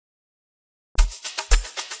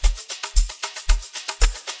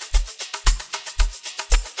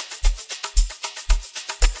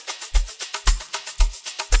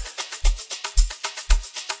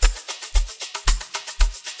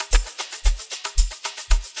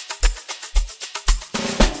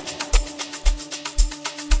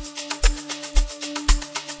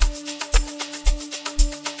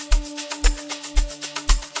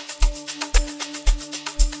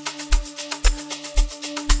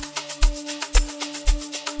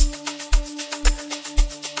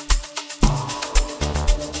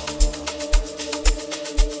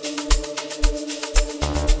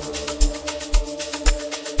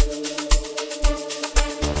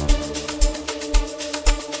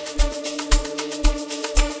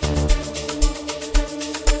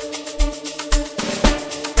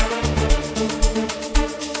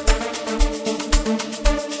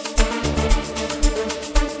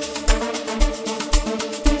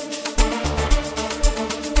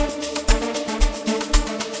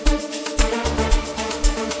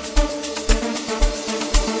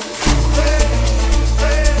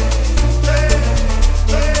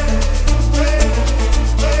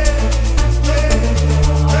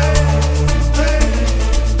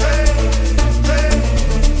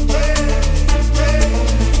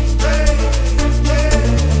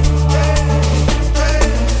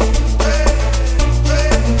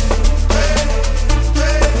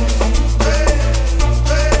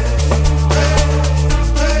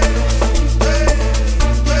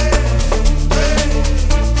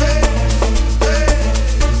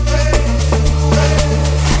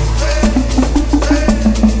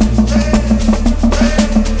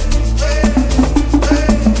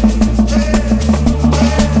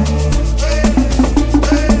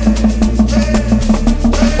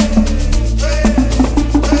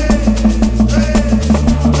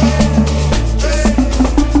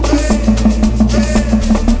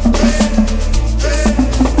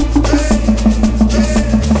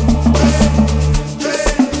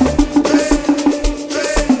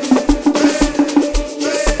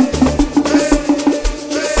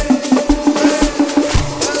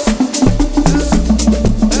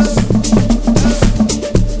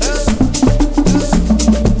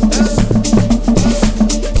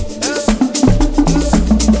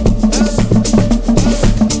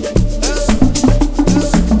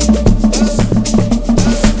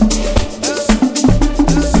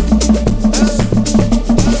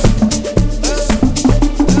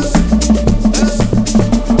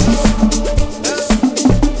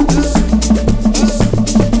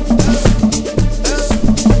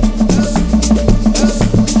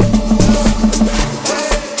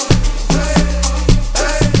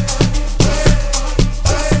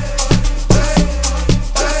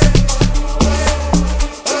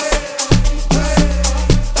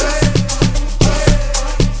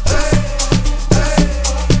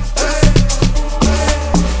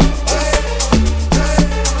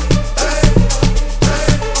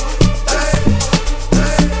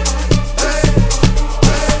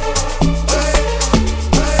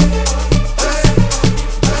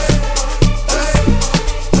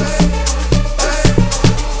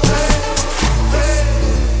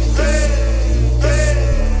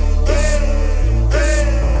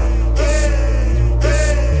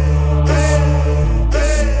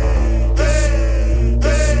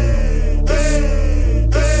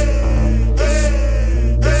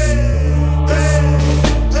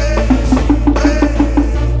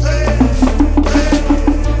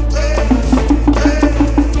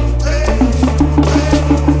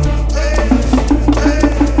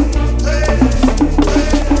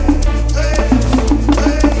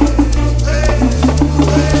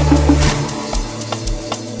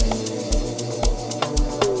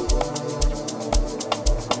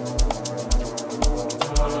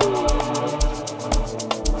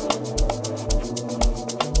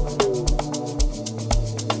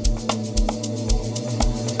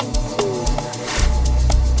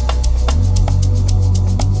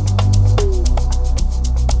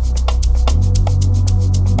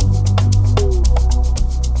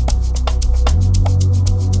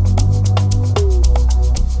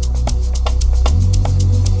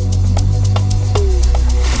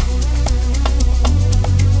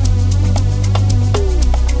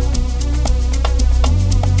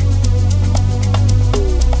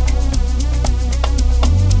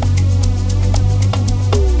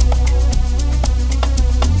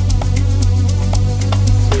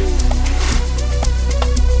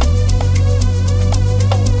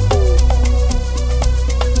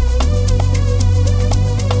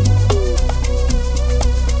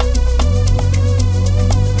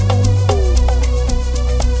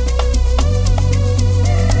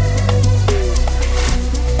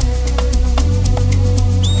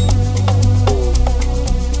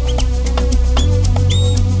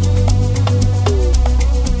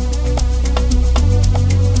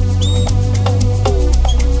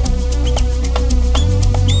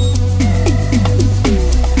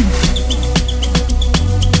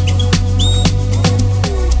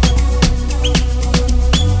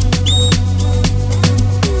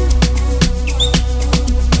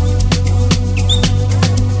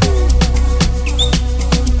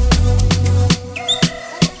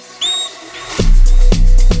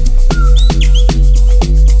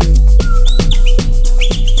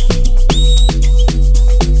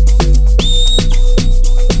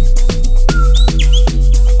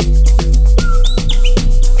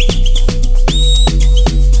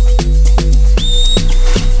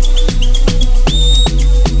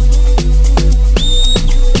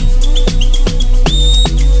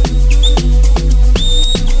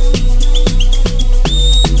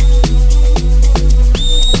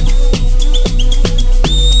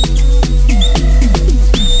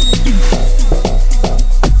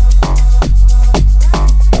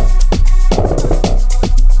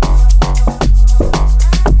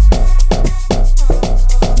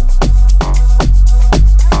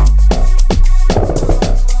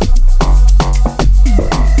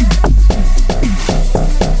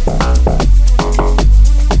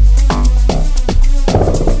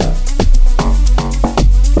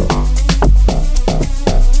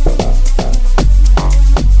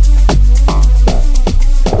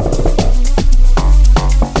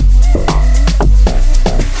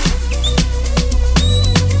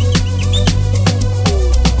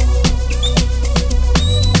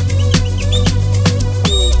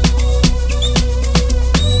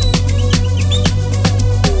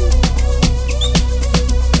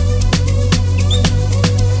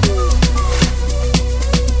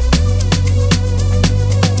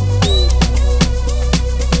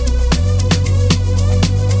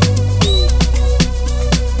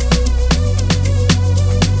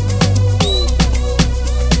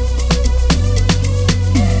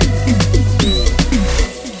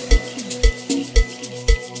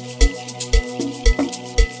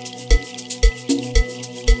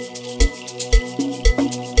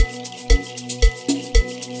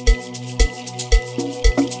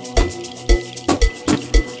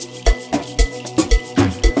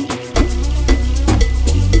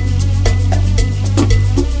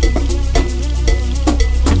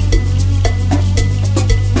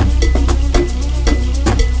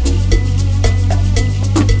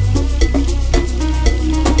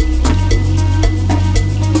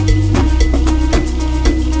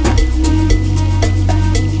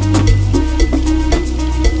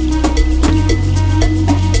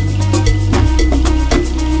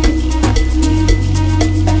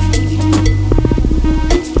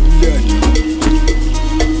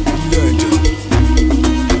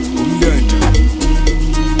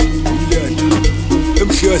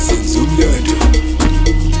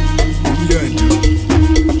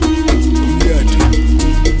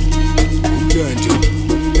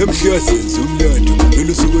Namhla senza umlando,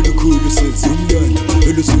 lolu suku olukhulu senza umlando,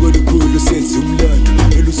 lolu suku olukhulu senza umlando,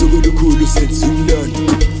 lolu suku olukhulu senza umlando.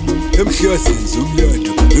 Namhla senza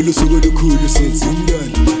umlando, lolu suku olukhulu senza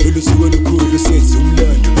umlando, lolu suku olukhulu senza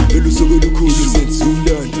umlando, lolu suku olukhulu senza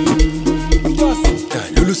umlando.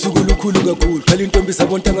 Lolu suku olukhulu kakhulu, khali intombi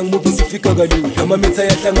sabontanga ngimuvi sifika kalula. Amamitha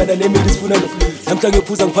ayahlangana nemini sifuna lokho. Namhla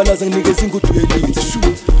ngephuza ngiphalaza nginikeza ingudu yelithi.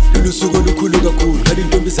 Lolu suku olukhulu kakhulu, khali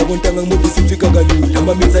intombi sabontanga ngimuvi sifika kalula.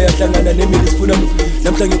 Amamitha ayahlangana nemini sifuna lokho.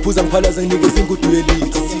 Namhla ngephuza ngiphalaza nginikeza ingudu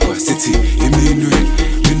yelithi. Sithi iminwe,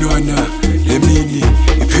 minwana, lemini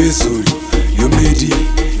iphezulu. Your medi,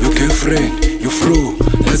 your girlfriend, your fro,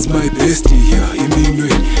 that's my bestie. Yeah, iminwe,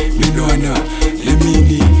 minwana,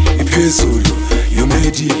 lemini iphezulu. Your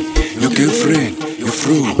medi, your girlfriend, your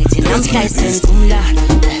fro, that's my bestie.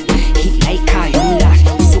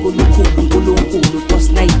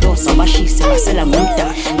 Abashise basela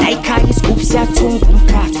ngomda nayikhaya isigubhu siyathunga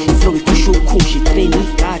umkhathi flow ikusho ukhushi train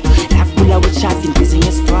igadi lakula wechati ngizinye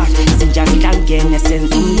esquad sinjani hlangene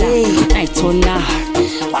senza umla nayithona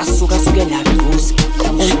wasuka sukela ngosi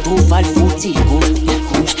unduval futhi ingosi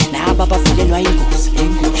naba bavelelwa ingosi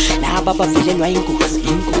naba bavelelwa ingosi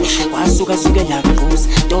wasuka sukela ngosi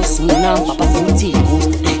dosunamba bafuthi ingosi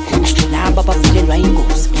naba bavelelwa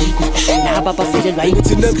ingosi naba bavelelwa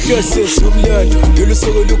ingosi. Namhla senza umlando, lolu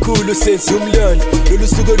suku olukhulu senza umlando, lolu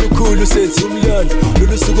suku olukhulu senza umlando,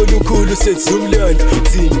 lolu suku olukhulu senza umlando.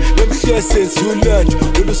 Namhla senza umlando,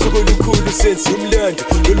 lolu suku olukhulu senza umlando,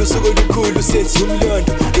 lolu suku olukhulu senza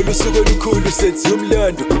umlando, lolu suku olukhulu senza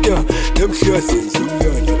umlando. Namhla senza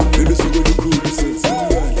umlando, lolu suku olukhulu senza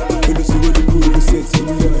umlando, lolu suku olukhulu senza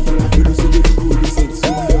umlando, lolu suku olukhulu senza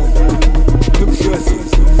umlando. Namhla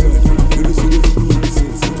senza umlando, lolu suku olukhulu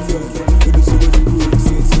senza umlando, lolu suku olukhulu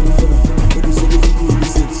senza umlando, lolu suku olukhulu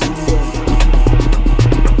senza umlando.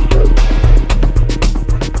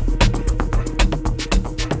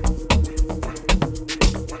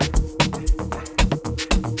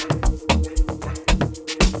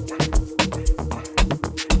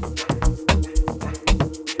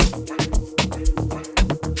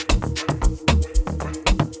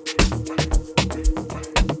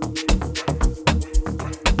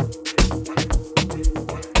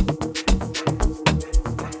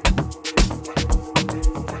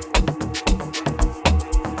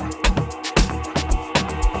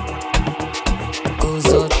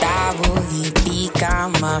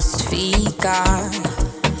 Must fika,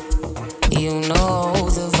 you know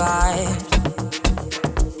the vibe.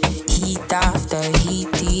 Heat after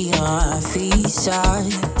heat, the official.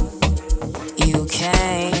 You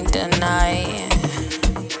can't deny.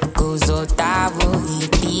 Kuzotabu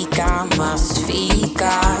ipika must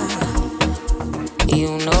fika.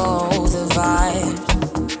 You know the vibe.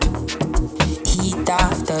 Heat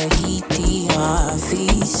after heat, the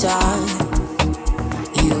official.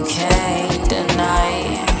 You can't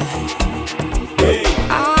deny.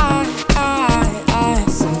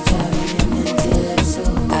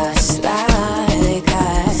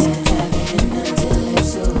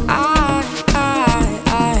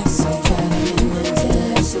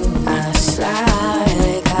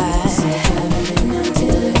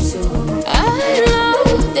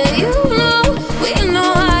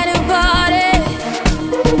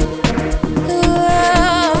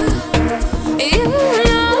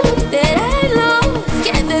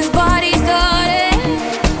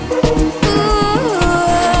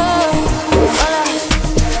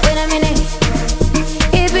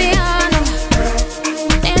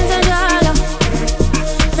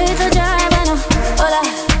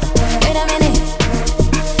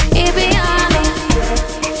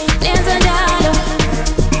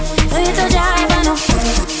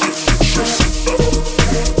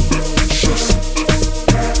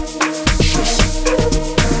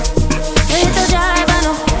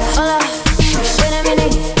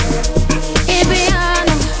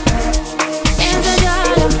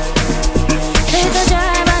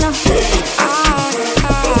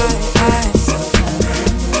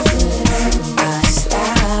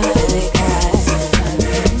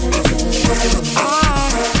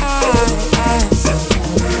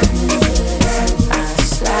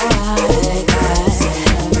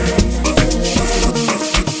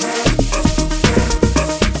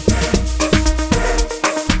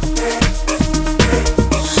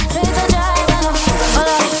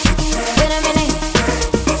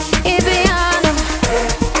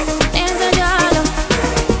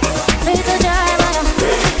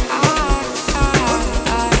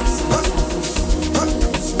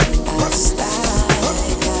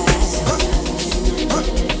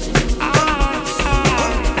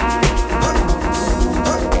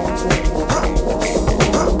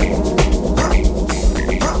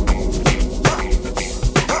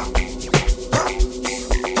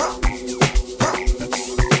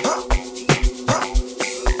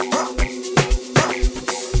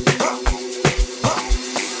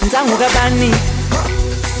 Nzangu kabani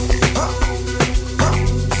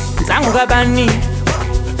Nzangu kabani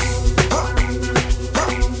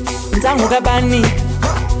Nzangu kabani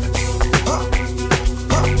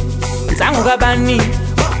Nzangu kabani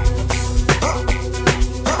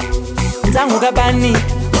Nzangu kabani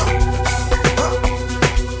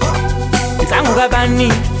Nzangu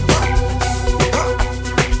kabani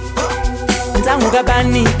Nzangu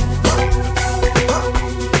kabani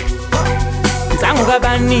Nzangu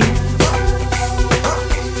kabani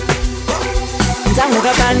Nzangu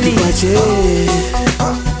kabani Dipache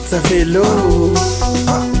ça fait l'eau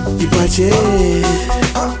Dipache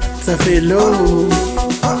ça fait l'eau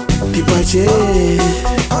Dipache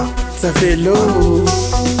ça fait l'eau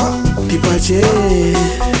Dipache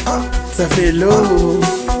ça fait l'eau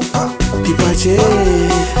Dipache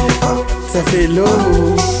ça fait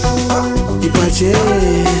l'eau Dipache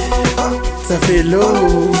ça fait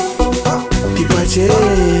l'eau Dipache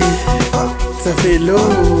ça fait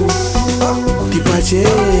l'eau Dipache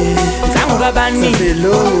Nzangu kabani ça fait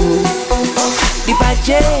l'eau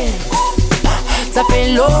Dipache ça fait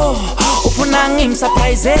l'eau Ufuna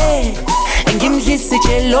ngimsurprise ngimdlisi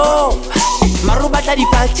chelo Marubata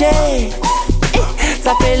dipache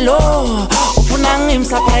ça fait l'eau Ufuna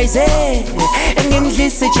ngimsurprise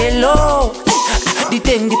ngimdlisi chelo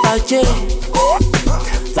Diteng dipache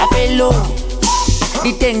ça fait l'eau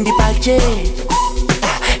Diteng dipache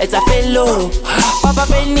ça fait l'eau Papa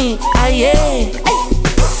Benny aye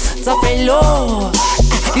ça fait l'eau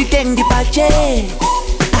Diteng dipache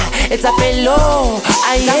ça fait l'eau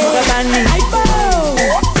aye Nzangu kabani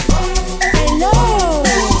hello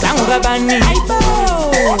Nzangu kabani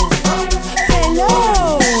hello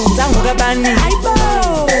Nzangu kabani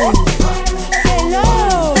hello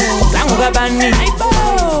Nzangu kabani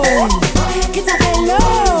kita hello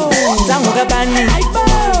Nzangu kabani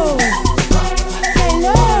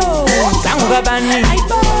hello Nzangu kabani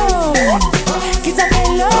kita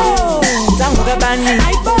hello Nzangu kabani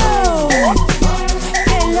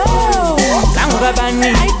hello Nzangu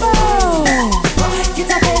kabani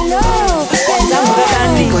kita hello Nzangu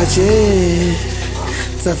kabani Dipache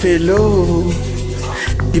ça fait l'eau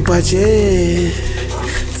Dipache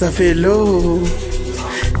ça fait l'eau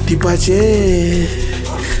Dipache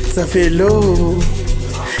ça fait l'eau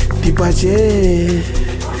Dipache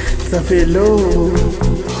ça fait l'eau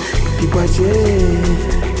Dipache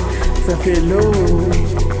ça fait l'eau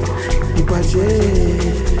Dipache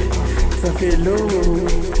ça fait l'eau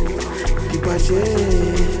Dipache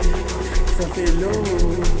ça fait l'eau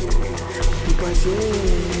Dipache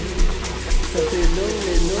ça fait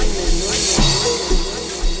l'eau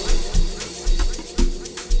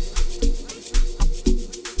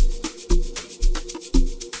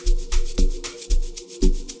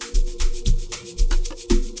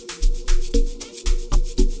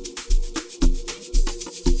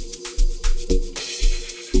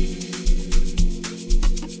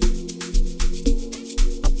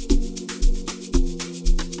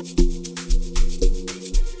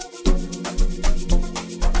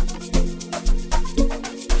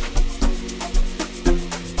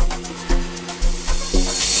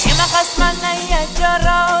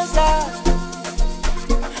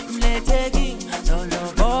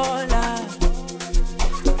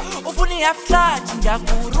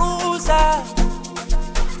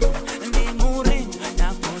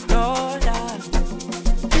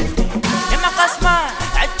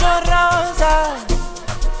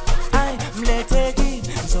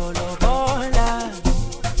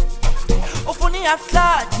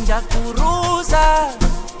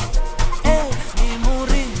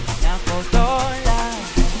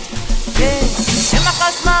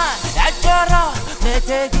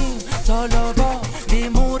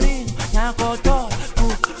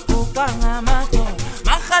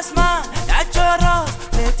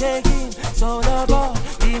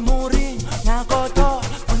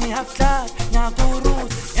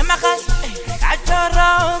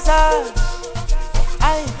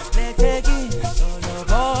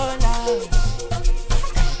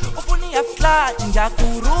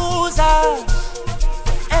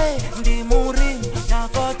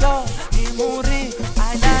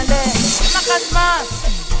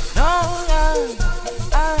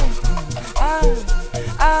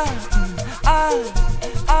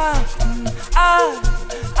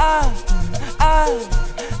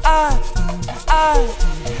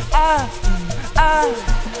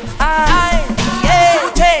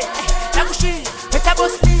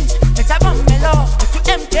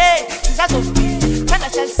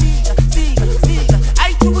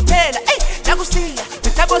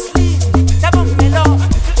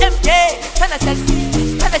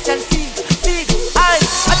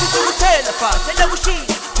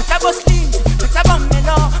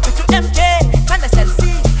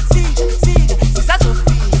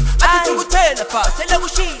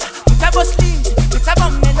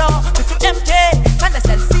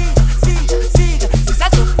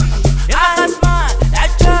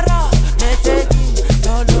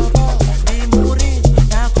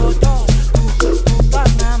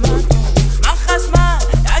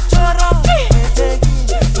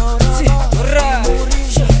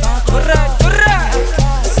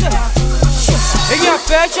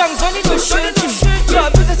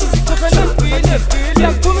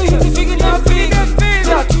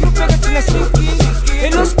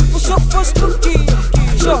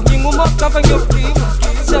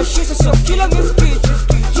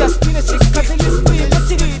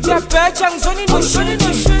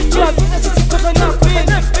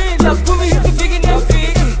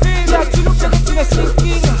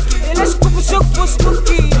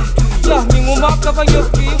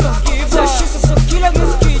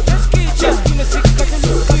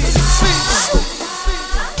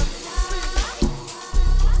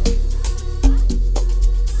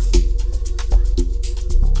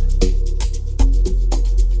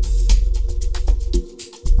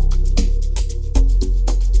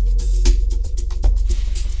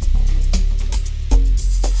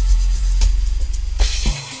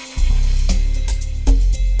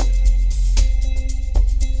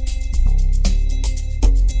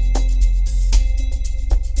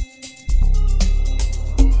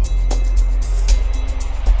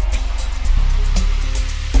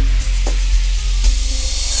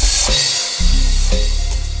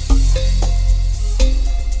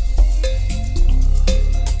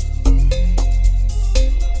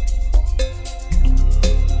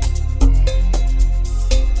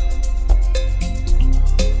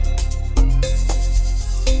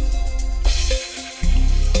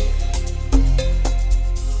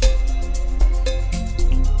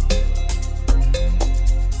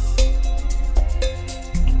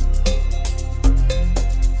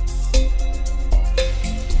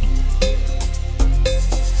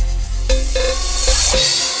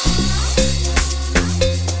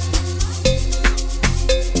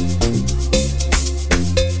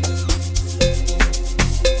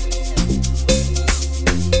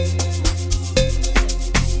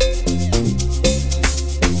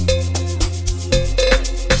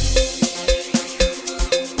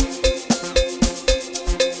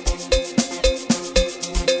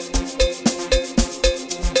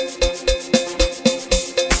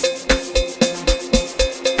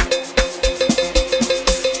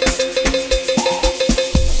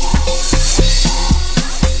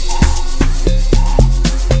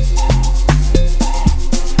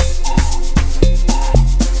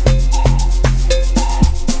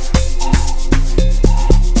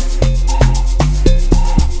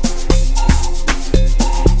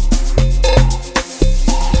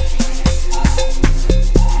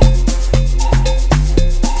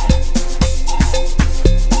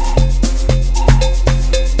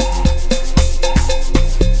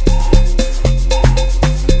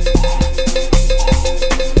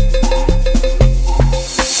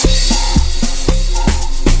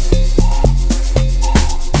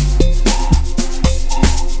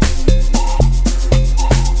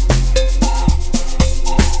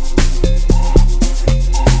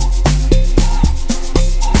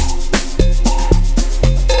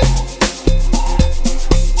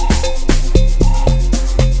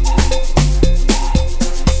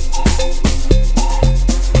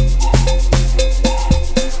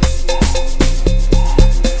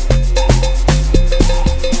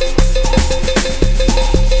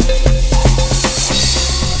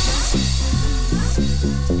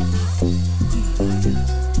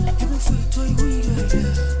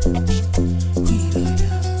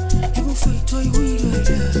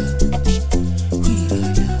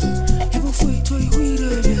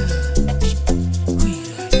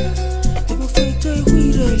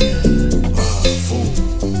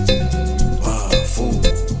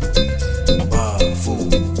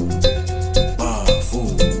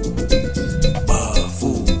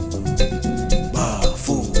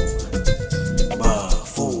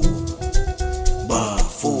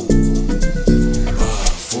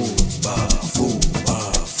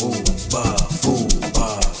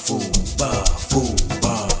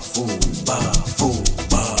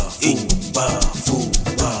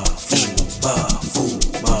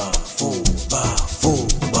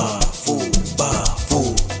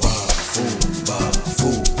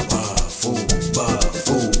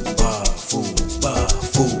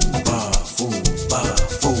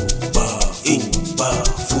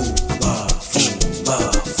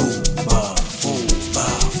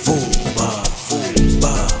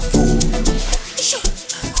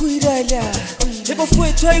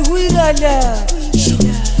huirala,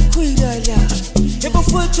 huirala. Eba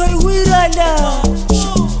fuetwa huirala,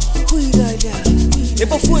 huirala.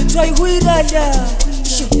 Eba fuetwa huirala,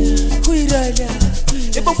 huirala.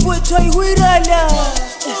 Eba fuetwa huirala,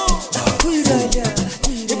 huirala.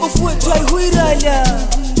 Eba fuetwa huirala,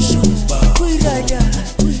 huirala.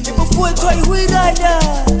 Eba fuetwa huirala,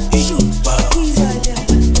 huirala.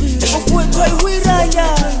 Eba fuetwa huirala,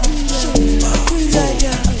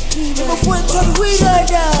 huirala. Eba fuetwa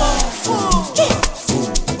huirala.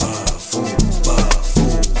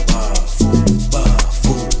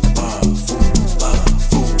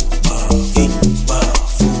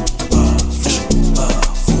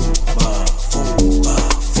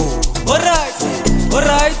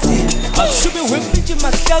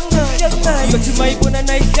 Yothi mayibona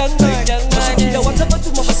nayihlanga Ila wathabathu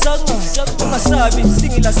mabasanga Ungasabi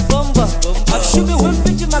singila sibomba Akushubi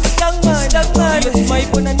wempinji makuhlanga Yothi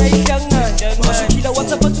mayibona nayihlanga Ila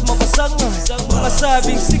wathabathu mabasanga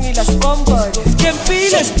Ungasabi singila sibomba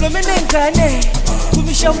Kempile siplome nengane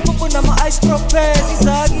Kumisha mpupu nama-ice propels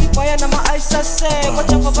Izagi baya nama-ice sase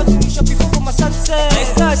Wachapa batumisha before kuma-sunset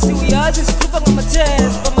Ekasi uyazi sikrupa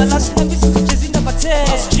ngama-test Bamalasi nabisi kuchezi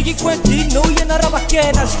naba-test Asijiki kwenti no yena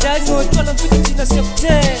rabakena Sijanyo twala mfiki tina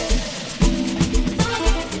siyapte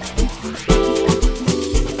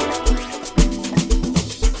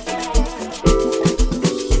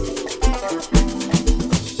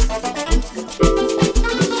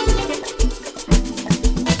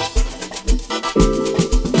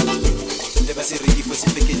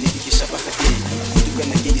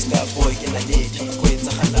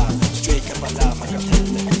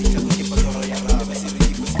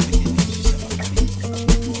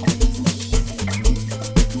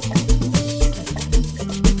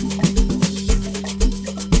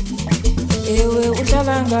Ewe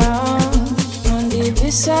udlalanga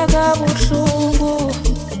Mandivisa kabuhlungu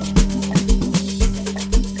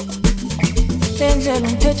Lendlela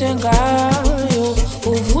umphethe ngayo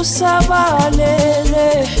Uvusa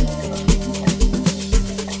balele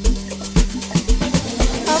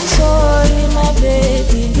I'm sorry my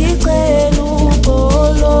baby Ngicela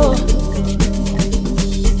uxolo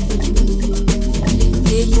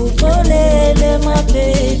Ngikuxolele my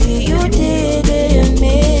baby You didn't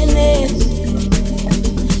mean it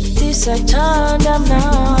Sathanda mna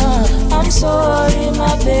I'm sorry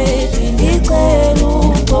my baby Ngicela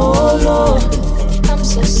uxolo I'm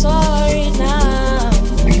so sorry now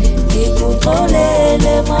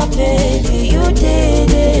Ngikuxolele my baby You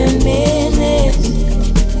didn't mean it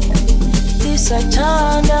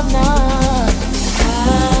Sathanda mna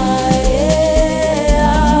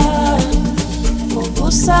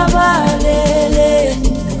Uvusa balele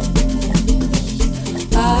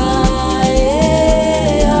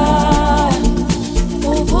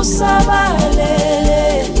Sabalele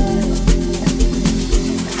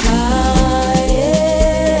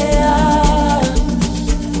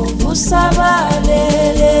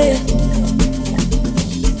Sabalele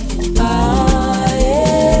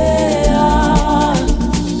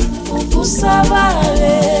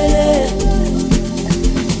Sabalele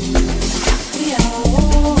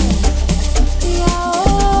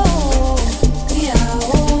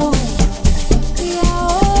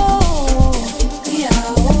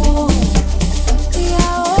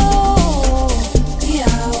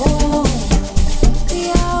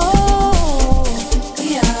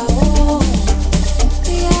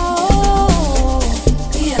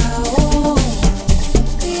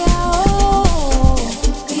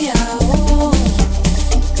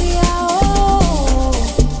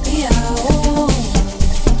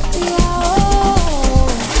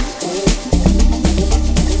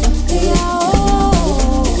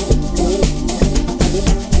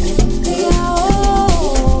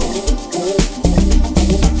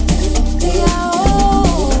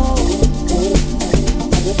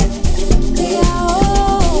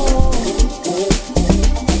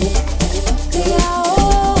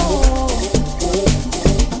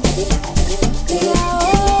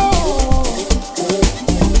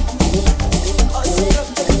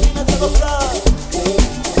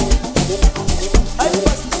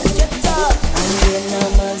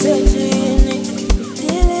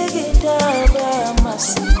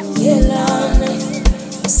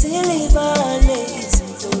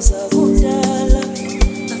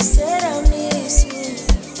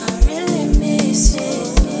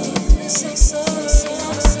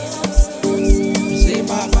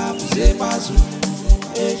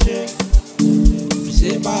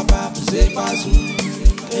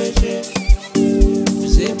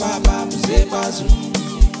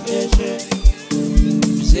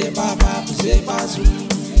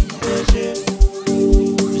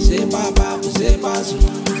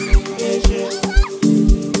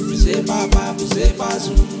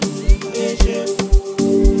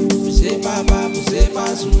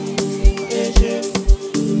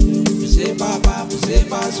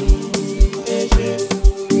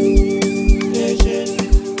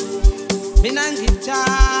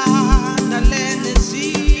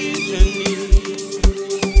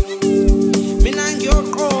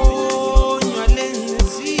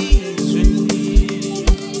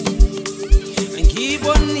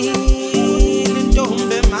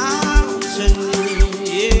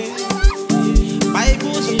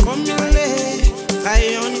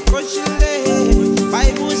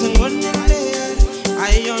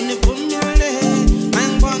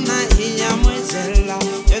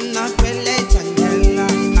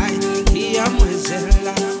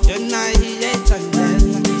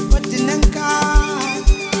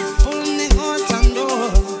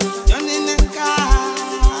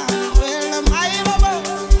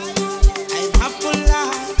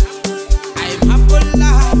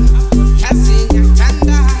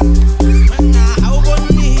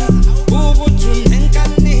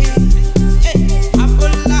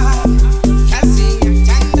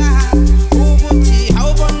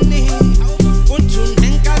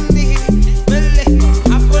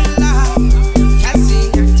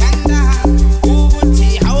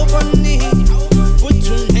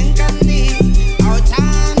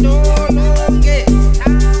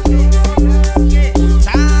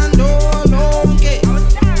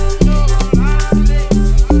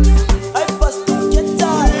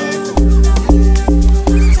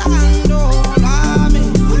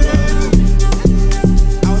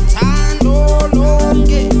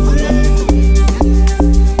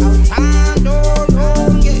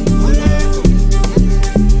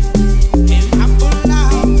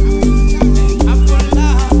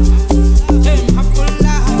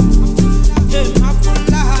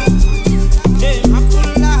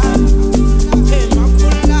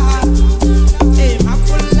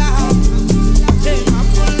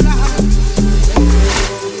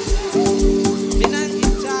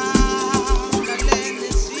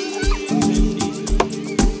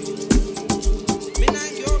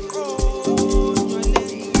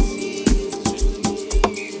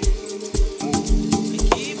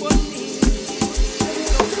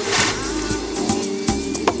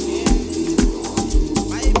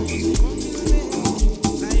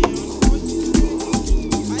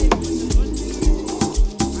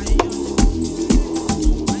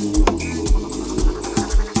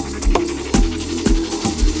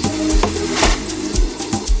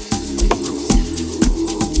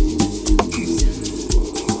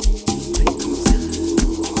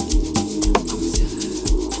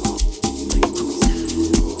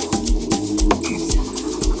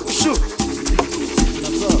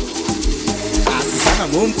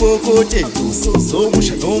ngomkokote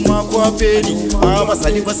somusha noma kwapheli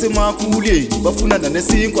abazali basemakhuleni bafunana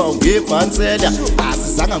nesinkwa ungebhansela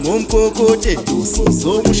asizanga ngomkokote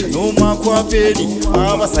somusha noma kwapheli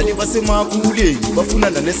abazali basemakhuleni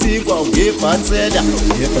bafunana nesinkwa ungebhansela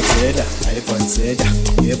yebhansela ayibhansela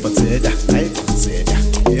yebhansela ayibhansela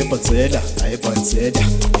yebhansela ayibhansela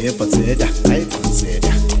yebhansela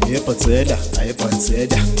ayibhansela yebhansela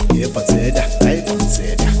ayibhansela yebhansela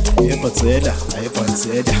ayibhansela yebhansela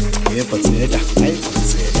ayibhansela yebhansela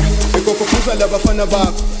ayibhansela ekophuza labafana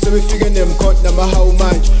bakho sebefike nemkhot namahawu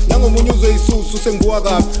manje nangomunye uzoyisusu senguwa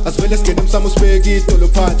kabi asivele singene emsamo sibeke idolo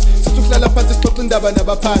phansi sithi ukuhlala phansi sixoxa indaba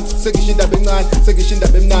nabaphansi sengisho indaba encane sengisho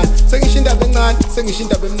indaba emnani sengisho indaba encane sengisho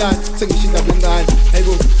indaba emnani sengisho indaba encane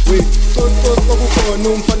hayibo we tsotsi kokukhona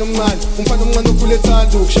umfana omncane okhule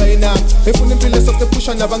ethanda ukushaya inamba efuna impilo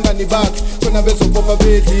esokuphusha nabangani bakhe khona bezobopha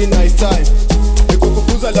bedli nice time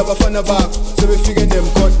ekophuza labafana bakho sebefike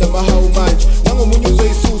nemkhot namahawu manje nangomunye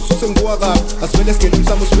uzoyisusu senguwa kabi asivele singene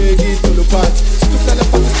emsamo sibeke idolo phansi sithi ukuhlala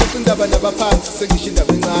phansi sixoxa indaba nabaphansi sengisho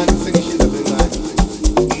indaba encane sengisho indaba encane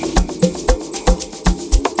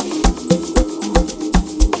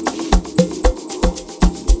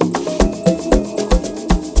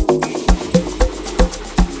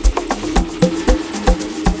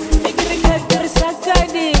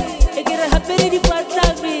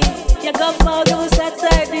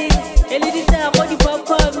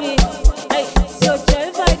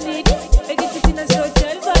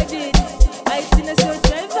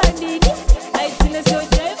I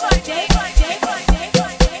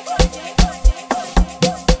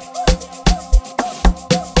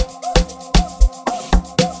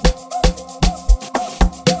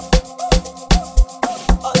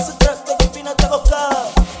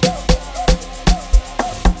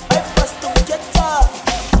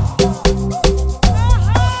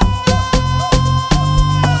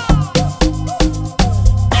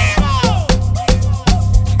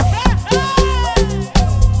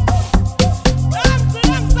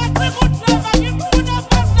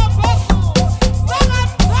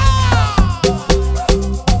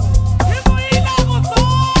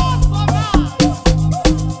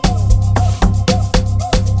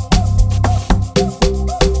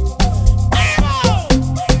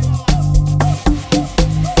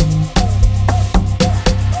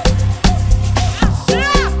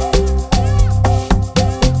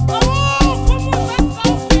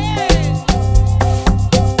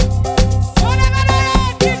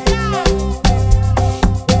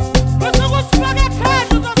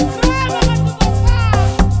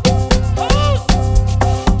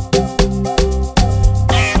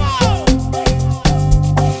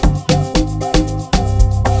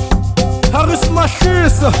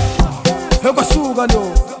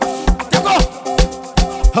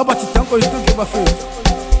istuke bafethu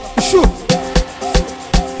shu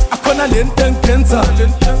akhona lento engenza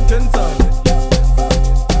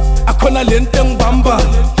akhona lento engibamba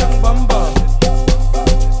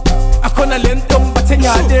akhona lento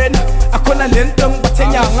ngibathenya lena akhona lento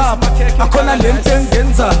ngibathenya ngapha akhona lento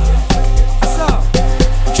engenza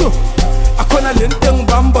shu akhona lento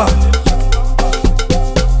engibamba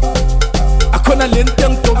akhona lento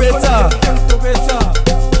ngidobetha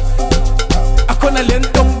akhona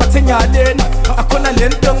lento ngibathenya lena akhona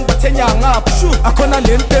lento ngibathenya ngapha akhona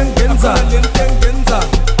lento engenza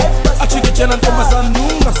achikitshela ntombazana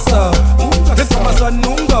ungasa ntombazana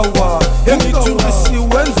ungawa engithulisi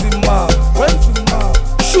wenzima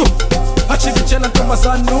shu achikitshela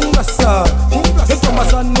ntombazana ungasa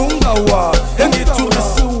ntombazana ungawa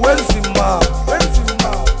engithulisi wenzima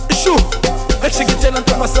shu achikitshela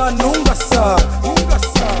ntombazana ungasa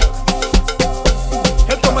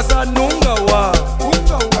ntombazana ungawa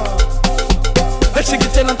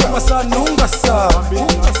achikitshela ntombazana ungasa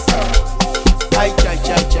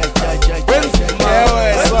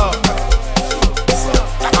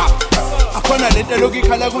akhona lento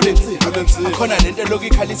lokikhala kulensi akhona lento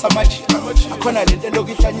lokikhalisa amaji akhona lento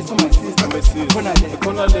lokihlanyisa umasisi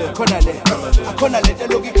akhona lento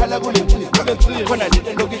lokikhala kulensi akhona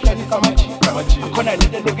lento lokihlanyisa amaji akhona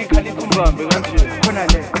lento lokikhalisa umrambe kanje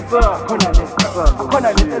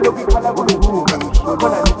akhona lento lokikhala kulensi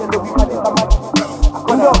akhona lento lokikhalisa amaji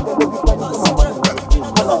akhona lento lokihlanyisa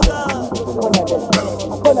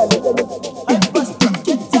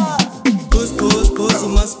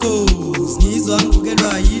ngizwa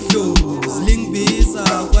ngivukelwa yidlozi lingibiza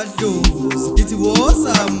kwadlozi lithi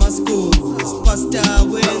woza maskozi pasta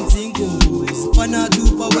wenza ingozi fana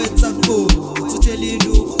tupa wetha khozi uthelile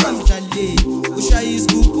ungamdlaleli ushaya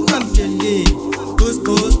isigubhu ungamdlaleli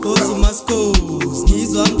gosi maskozi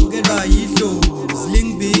ngizwa ngivukelwa yidlozi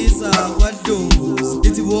lingibiza kwadlozi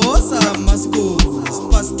lithi woza maskozi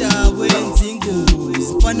pasta wenza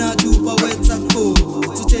ingozi fana tupa wetha khozi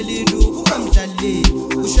uthelile ungamdlaleli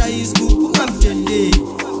ushaya isigubhu ungamdlaleli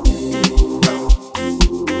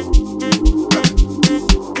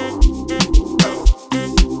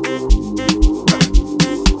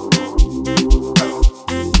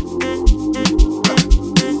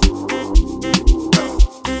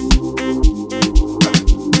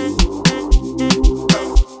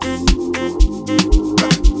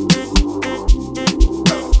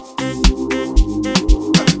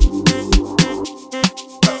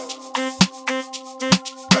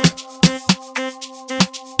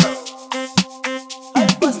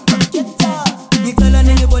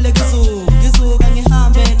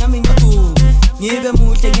ngibe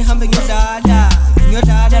muhle ngihambe ngiyodlala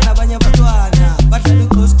nabanye abantwana badlala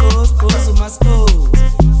ugosi umaskosi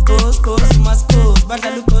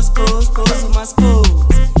badlala ugosi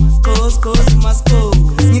umaskosi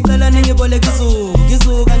ngicela ningiboleke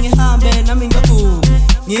ngizuka ngihambe nami ngiyaphuma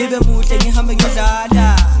ngibe muhle ngihambe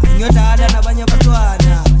ngiyodlala nabanye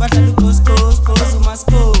abantwana badlala ugosi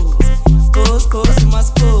umaskosi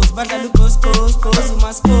badlala ugosi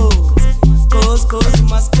umaskosi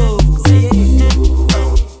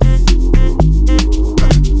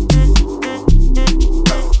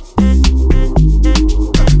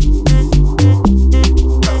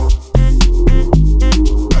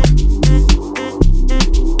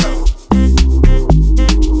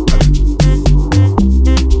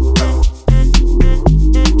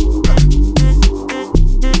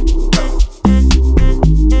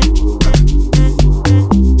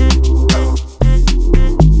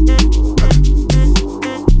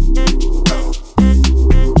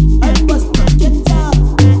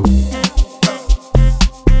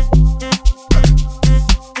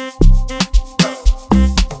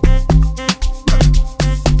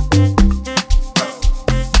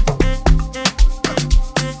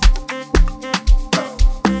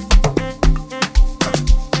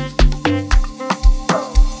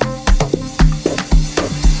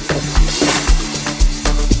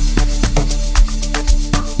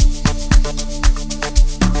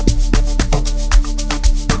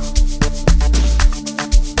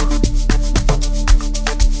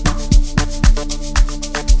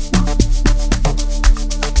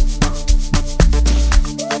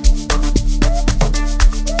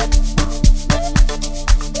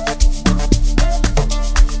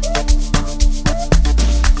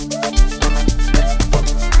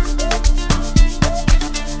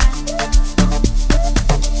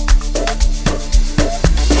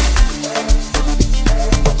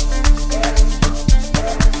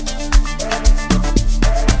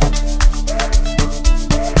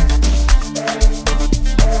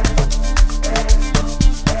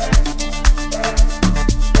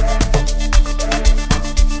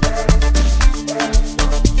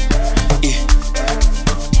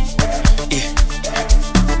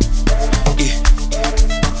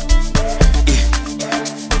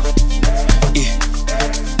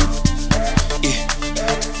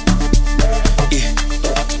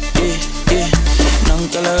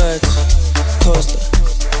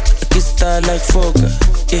star like Fokker,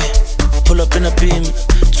 yeah. Pull up in a beam,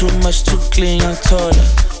 too much, too clean, young taller.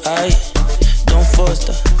 Aye, don't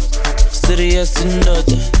foster, serious in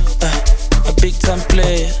daughter. A big time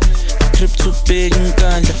player, crib too big and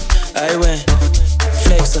ganja. I went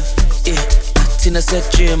flexer, yeah. Tina said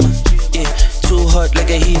Jimmer, yeah. Too hot like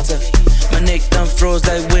a heater. My neck done froze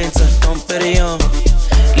like winter. Don't bet it on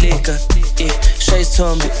liquor, yeah. Shades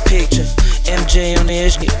told me picture. MJ on the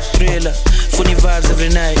edge, thriller. Funny vibes every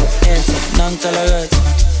night. Enter, Nankalagat,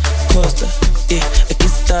 Costa, yeah. I can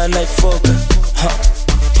star like Fokker, huh.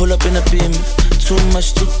 Pull up in a beam, too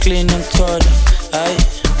much, too clean and taller. Aye,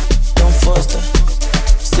 don't foster,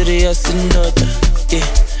 serious in daughter, yeah.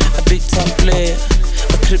 A big time player,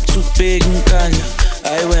 a crib too big and ganja.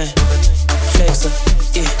 I went flexer,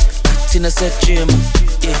 yeah. Tina said Jimmer,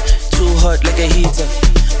 yeah. Too hot like a heater.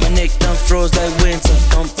 My neck done froze like winter.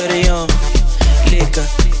 Don't bet it on liquor,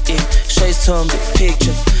 yeah. Shades told me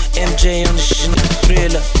picture. MJ on the shit,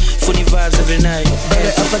 thriller. Funny vibes every night. I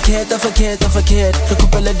forget.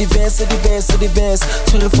 Recupera diverse.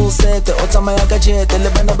 Tshwere full set, o tsamaya ka jet. Le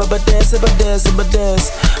bana ba dance.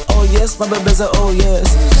 Oh yes, my baby's oh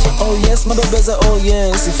yes. Oh yes, my baby's oh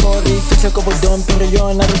yes. Before they fihle ko bodom pero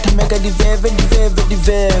yona re thomeka di veve.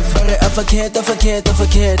 I forget.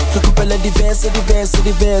 Recupera diverse.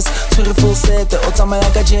 Tshwere full set, o tsamaya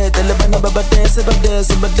ka jet. Le bana ba dance.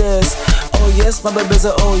 Oh yes, my baby's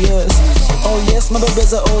oh yes. Oh yes, my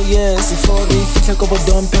baby's oh yes. Before they fihle ko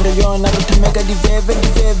bodom pero yona re thomeka di veve.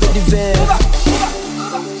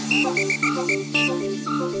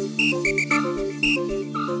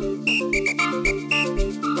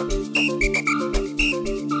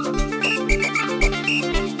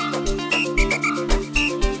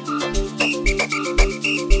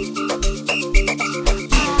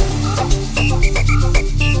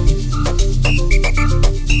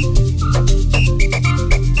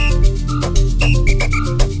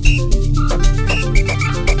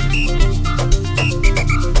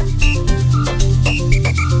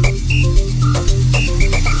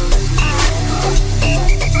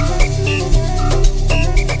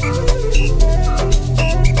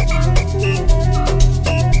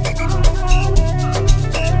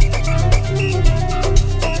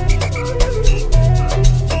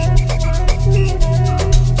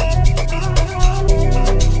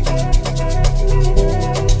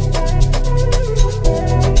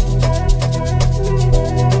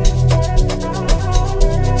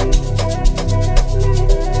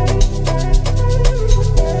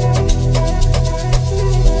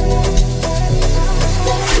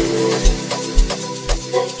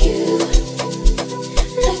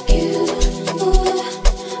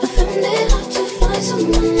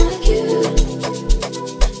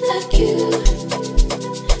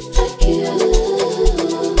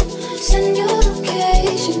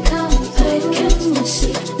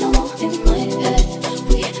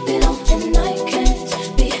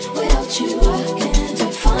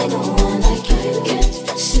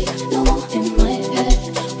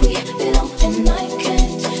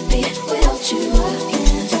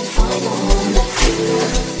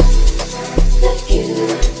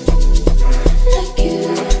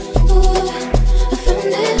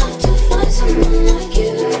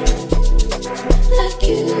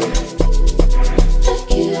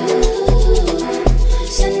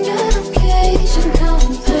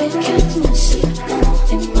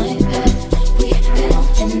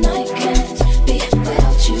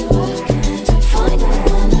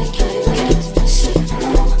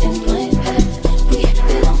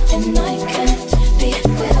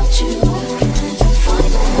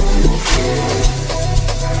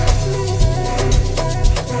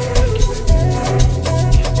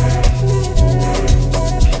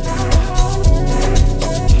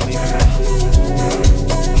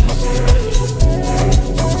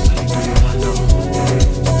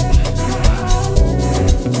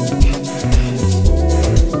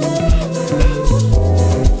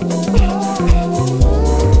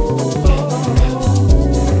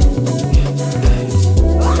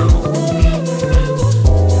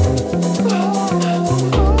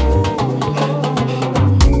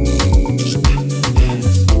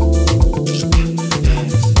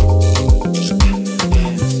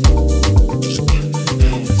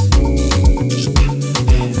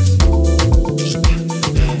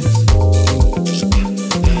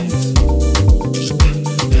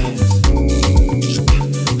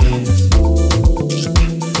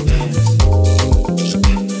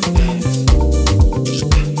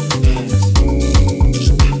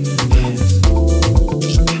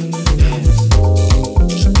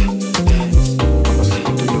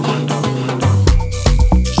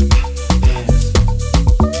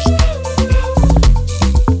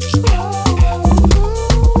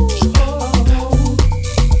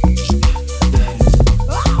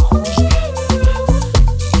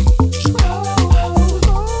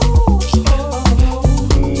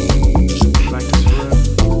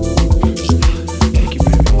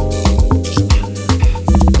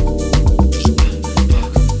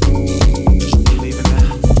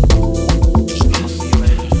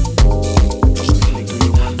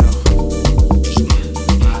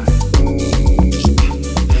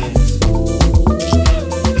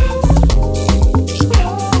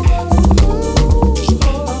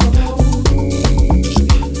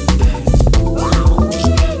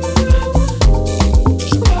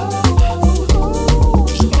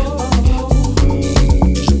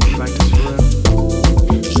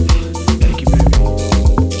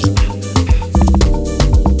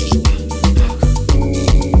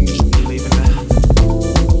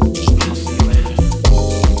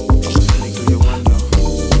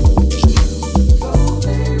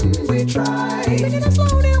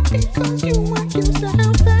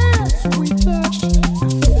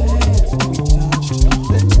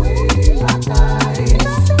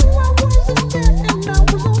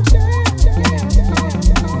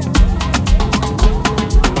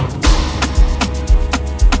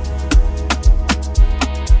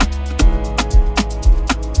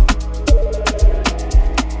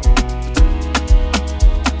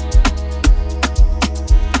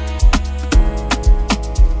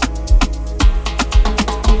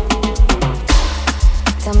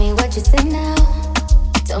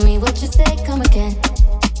 come again.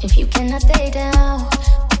 If you cannot stay down,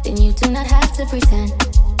 then you do not have to pretend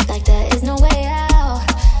like there is no way out.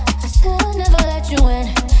 I should never let you in,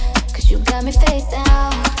 cause you got me face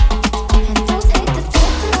down. And don't take the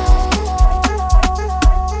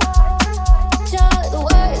the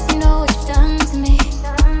words, you know what you've done to me.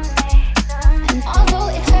 And although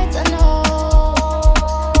it hurts, I know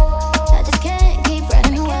I just can't keep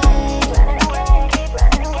running away.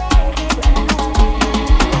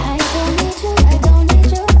 I don't need you, I don't need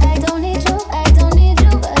you, I don't need you, I don't need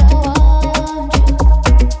you, but I want you.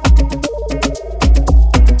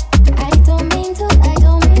 I don't mean to, I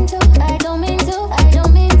don't mean to, I don't mean to, I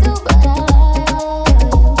don't mean to, but I love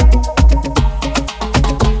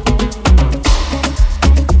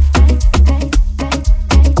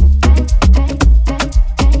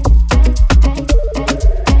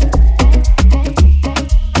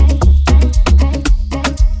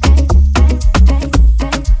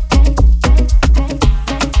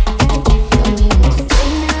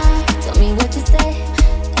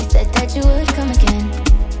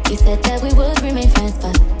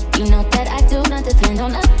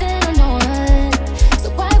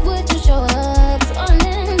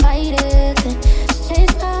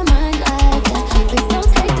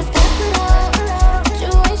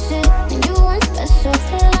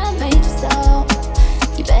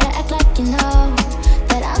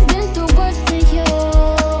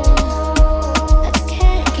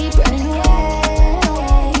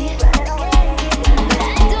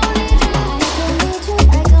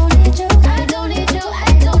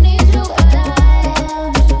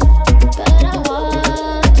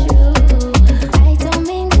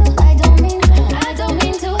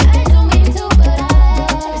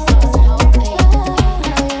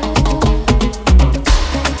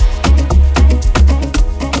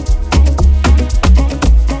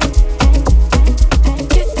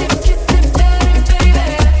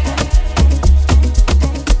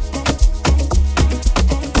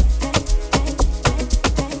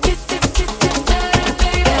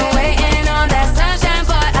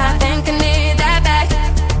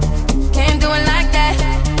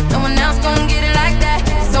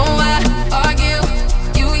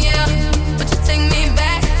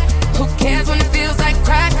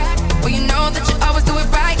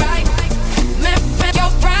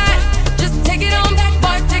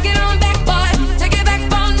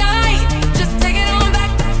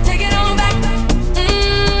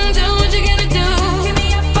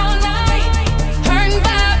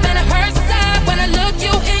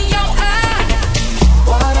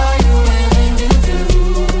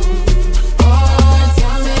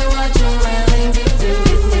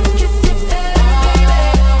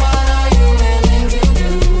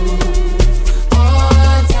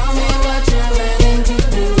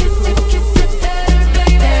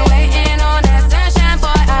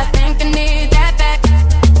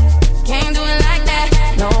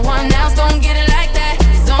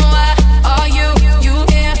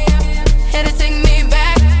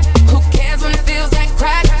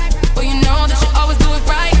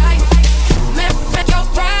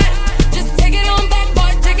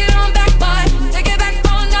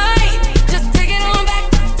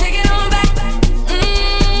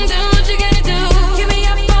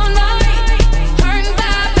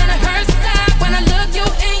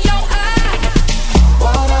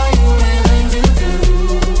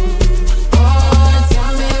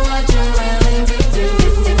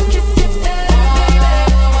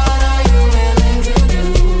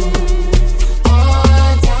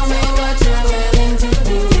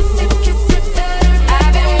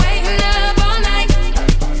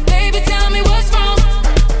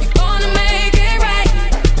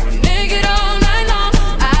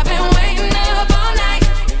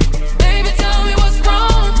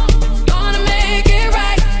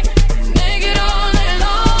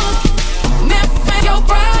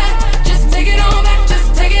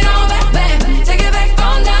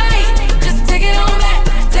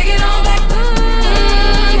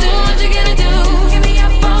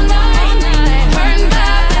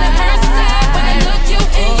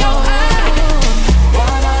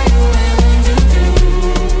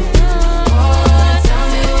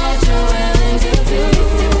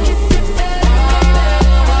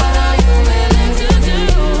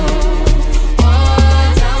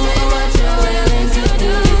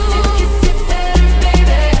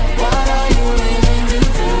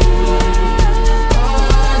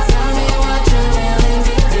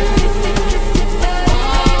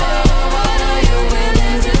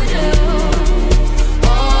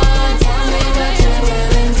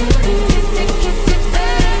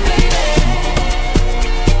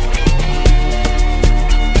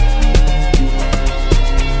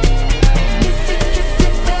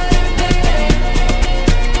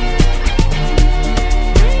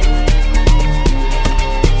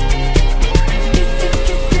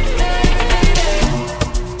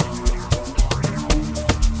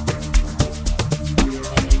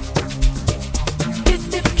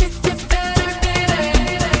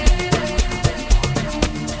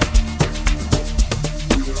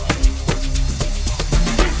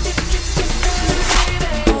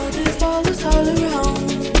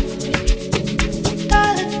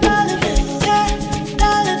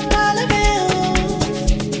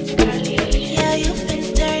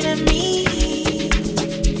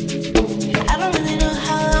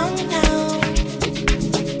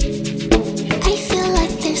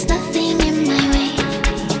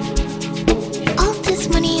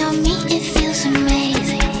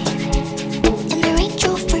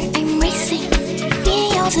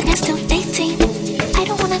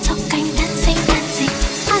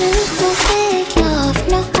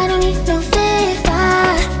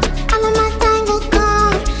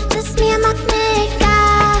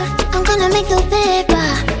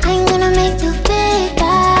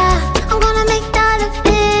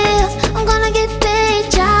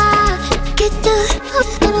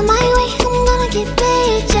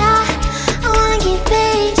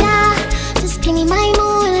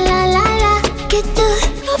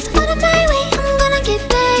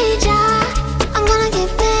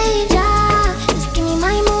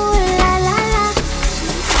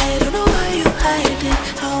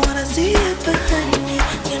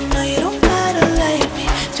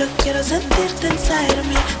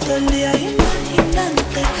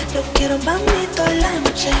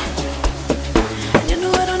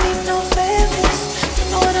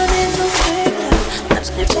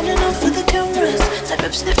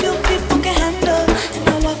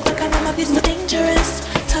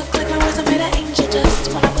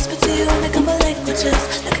just wanna whisper to you in a couple languages.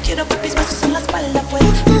 Lo que quiero, papi, es besos en la espalda, pues.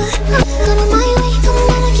 Gonna my way, como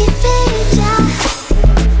nada que bella.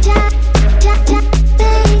 Ya, ya, ya,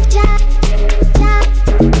 bella.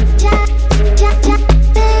 Ya, ya, ya, ya,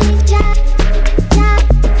 bella. Ya, ya, ya, ya, bella. Ya,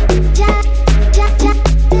 ya, ya, ya, bella. Ya, ya, ya, ya,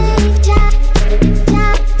 bella.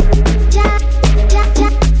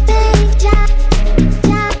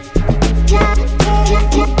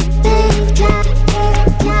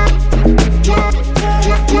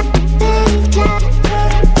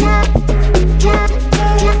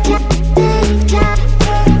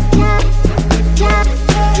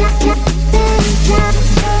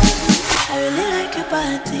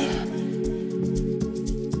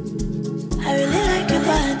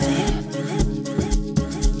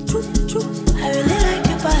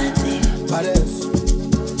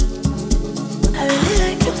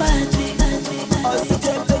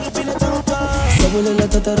 Sabulela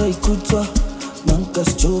tatara ikutwa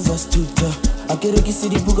Nankas chova stuta Akere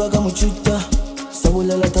kisiri buga kamuchuta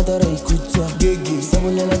Sabulela tatara ikutwa Gigi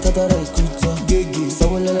Sabulela tatara ikutwa Gigi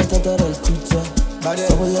Sabulela tatara ikutwa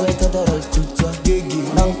Sabulela tatara ikutwa Gigi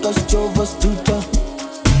Nankas chova stuta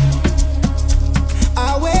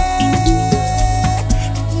Awe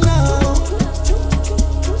No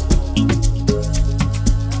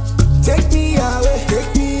Take me away,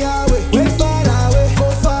 take me away Way far away, go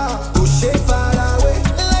far Push it far away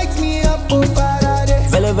Light me up, oh Faraday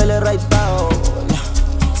Vele vele right down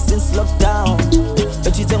Since lockdown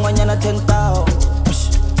Bet you think wanyana 10,000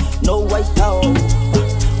 No white out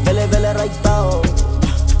Vele vele right down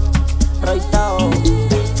Right down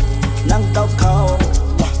Nang tau kau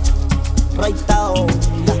Right down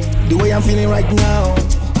The way I'm feeling right now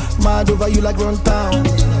Mad over you like run town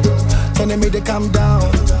Telling me to calm down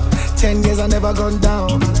 10 years I never gone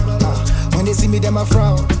down. When they see me, them I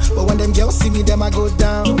frown. But when them girls see me, them I go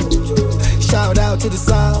down. Shout out to the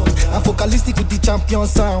sound. I'm focalistic with the champion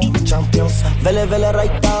sound. Champion sound. Vele vele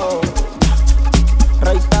right down.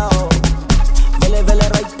 Right down. Vele vele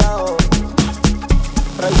right down.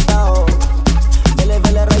 Right down. Vele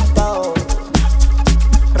vele right down.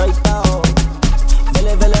 Right down.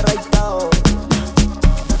 Vele vele right down.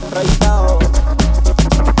 Right down.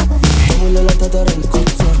 Sabulela tatara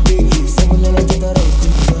ikutwa. Sabulela tatara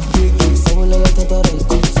ikutwa. Sabulela tatara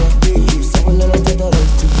ikutwa. Sabulela tatara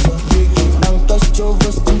ikutwa. Nankas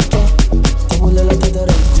chova stuta. Sabulela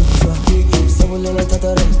tatara ikutwa. Sabulela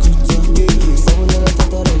tatara ikutwa. Sabulela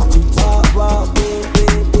tatara ikutwa. Wow,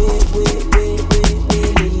 baby.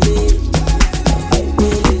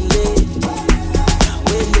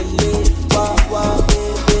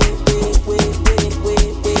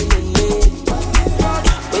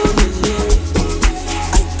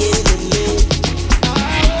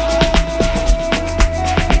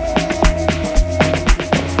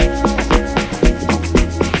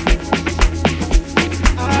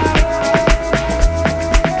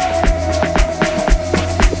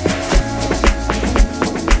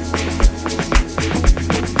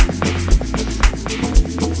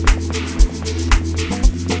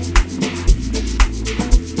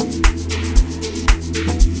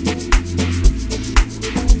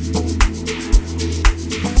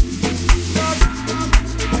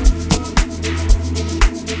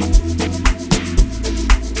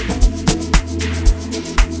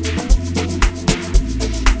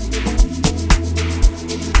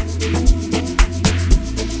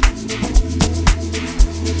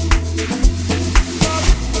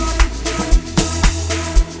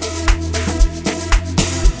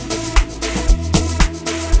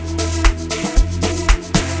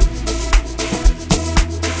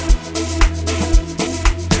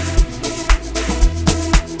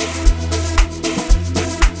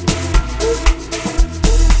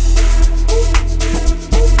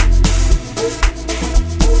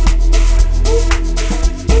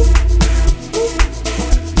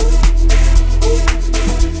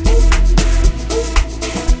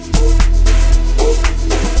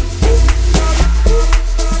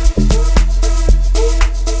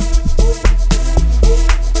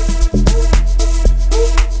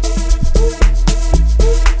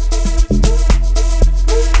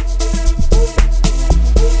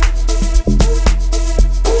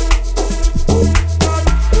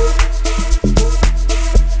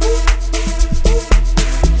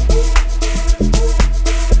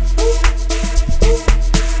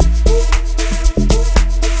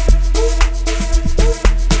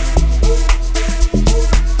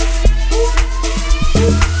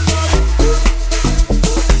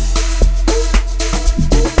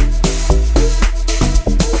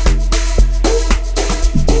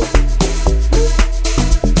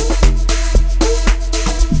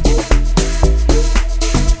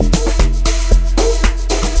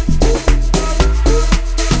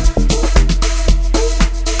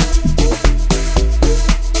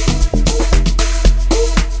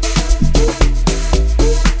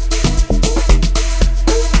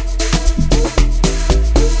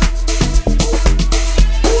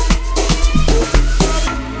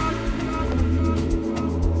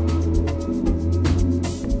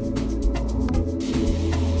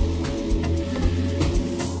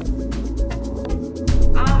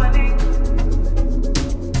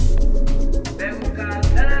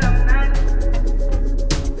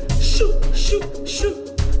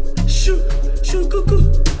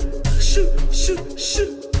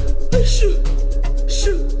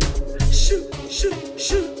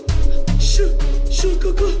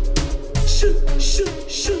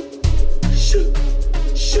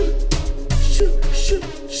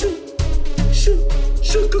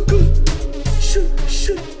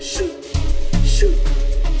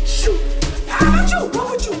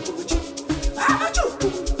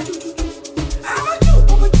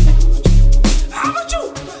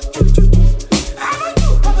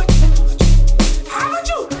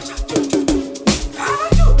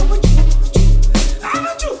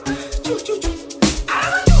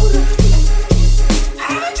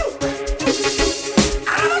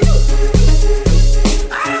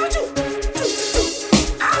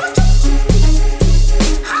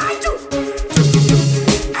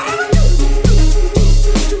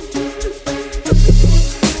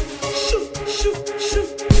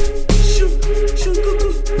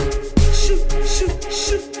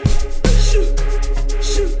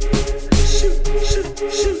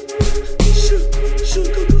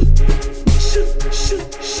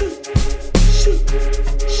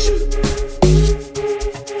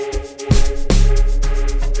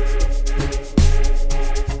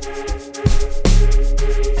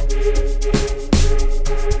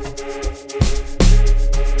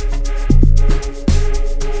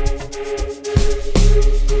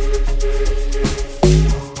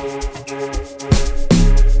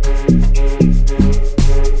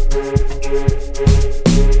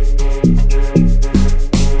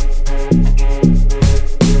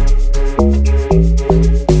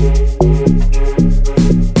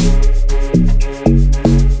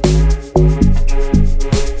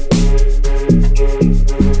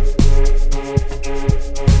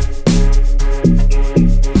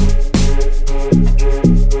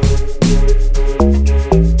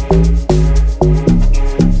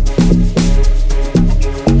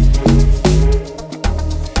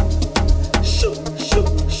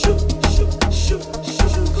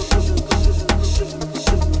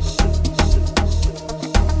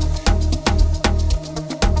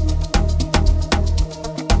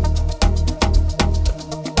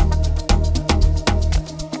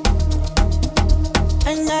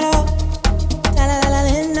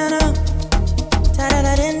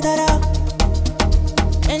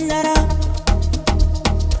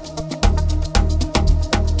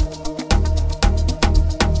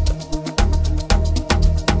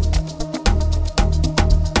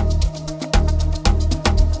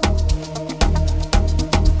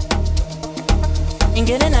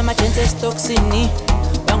 Ingene namajensi estoksini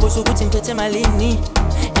banguza ukuthi ngiphethe malini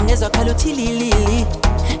ingezwa khala uthililili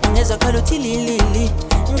ingezwa khala uthililili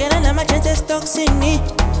ingene namajensi estoksini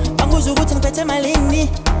banguza ukuthi ngiphethe malini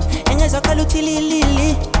ingezwa khala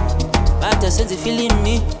uthililili bada senze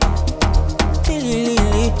filimi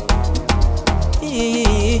fililili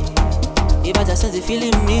ibada senze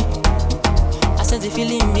filimi asenze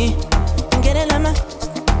filimi ingene nama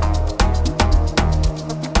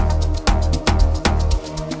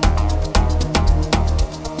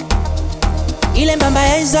ile mbamba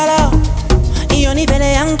ya izolo iyo nivele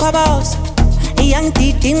yankhoboza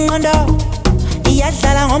iyangidida ingqondo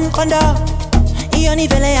iyadlala ngomqondo iyo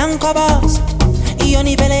nivele yankhoboza iyo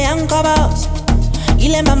nivele yankhoboza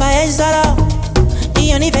ile mbamba ya izolo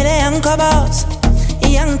iyo nivele yankhoboza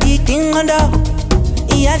iyangidida ingqondo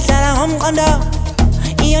iyadlala ngomqondo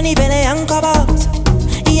iyo nivele yankhoboza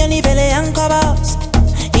iyo nivele yankhoboza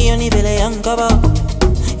iyo nivele yankhoboza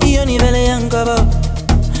iyo nivele yankhoboza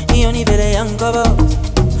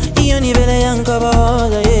io nivele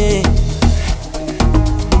yankoboza yeah.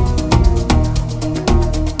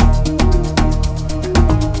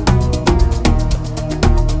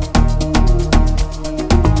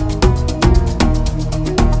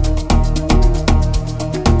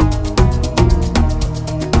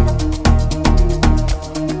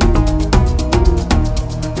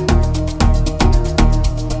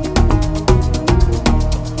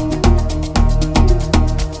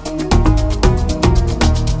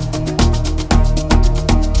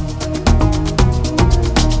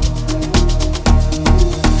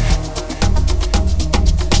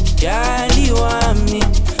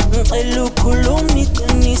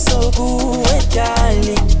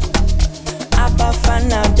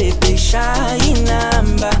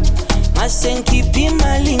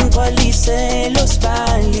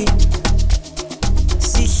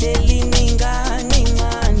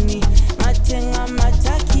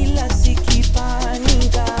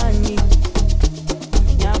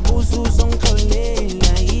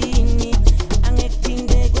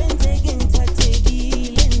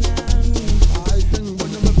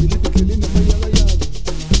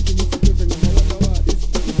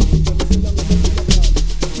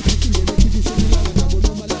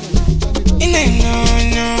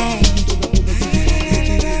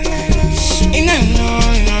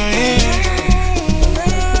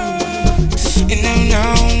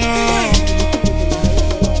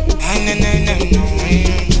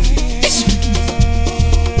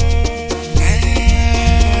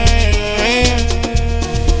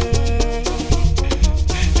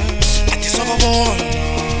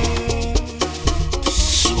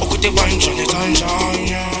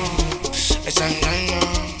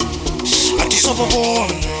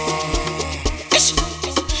 sobabona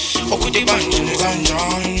okude banjani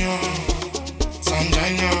zanjanya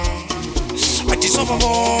zanjanya ati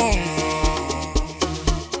sobabona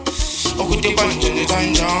okude banjani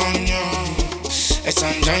zanjanya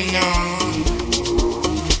zanjanya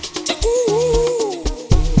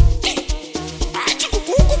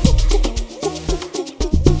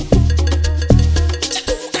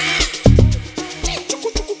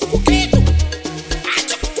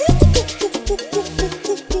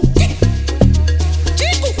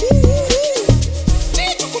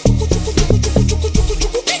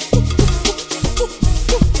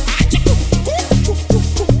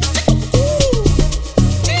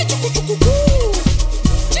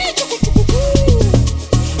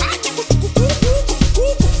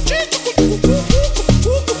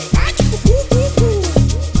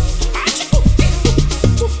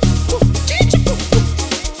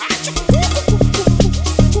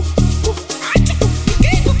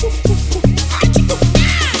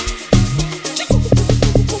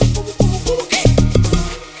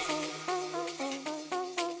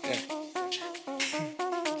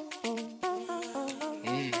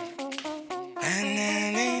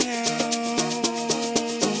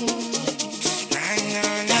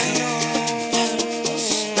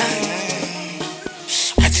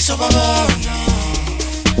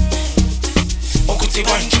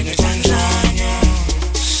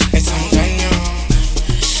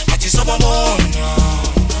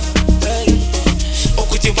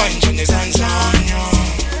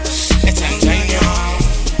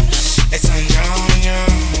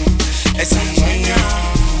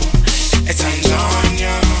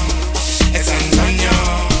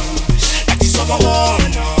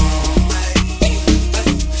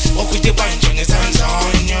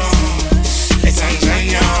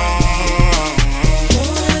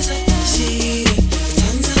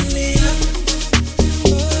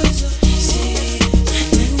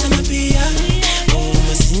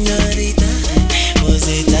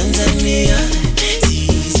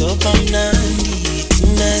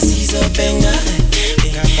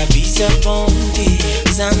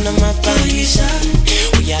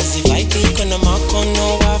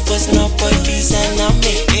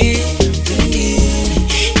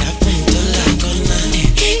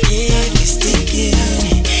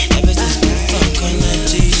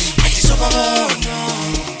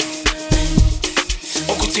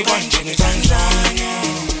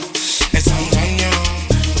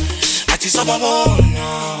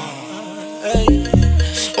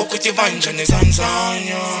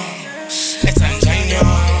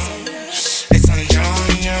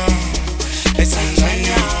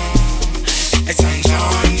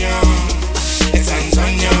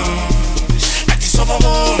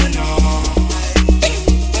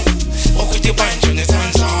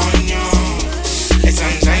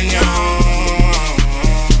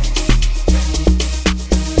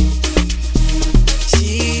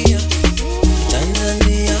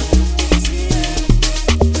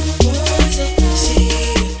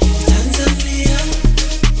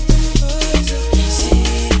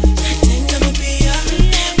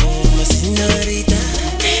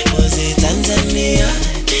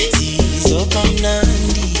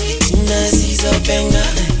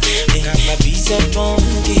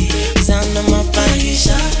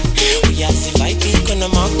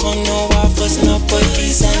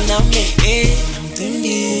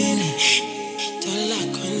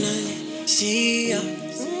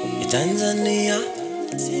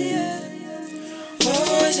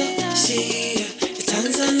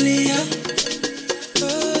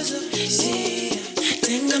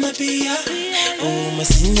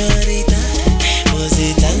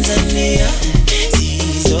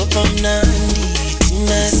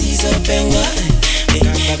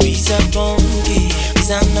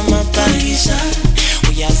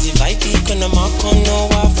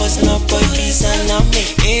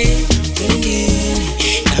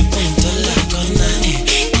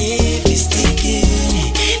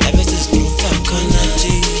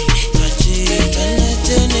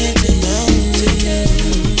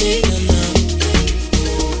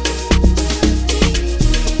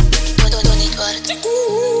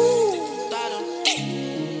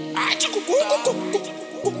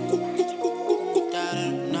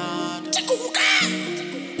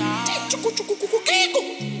Chuku chuku chuku.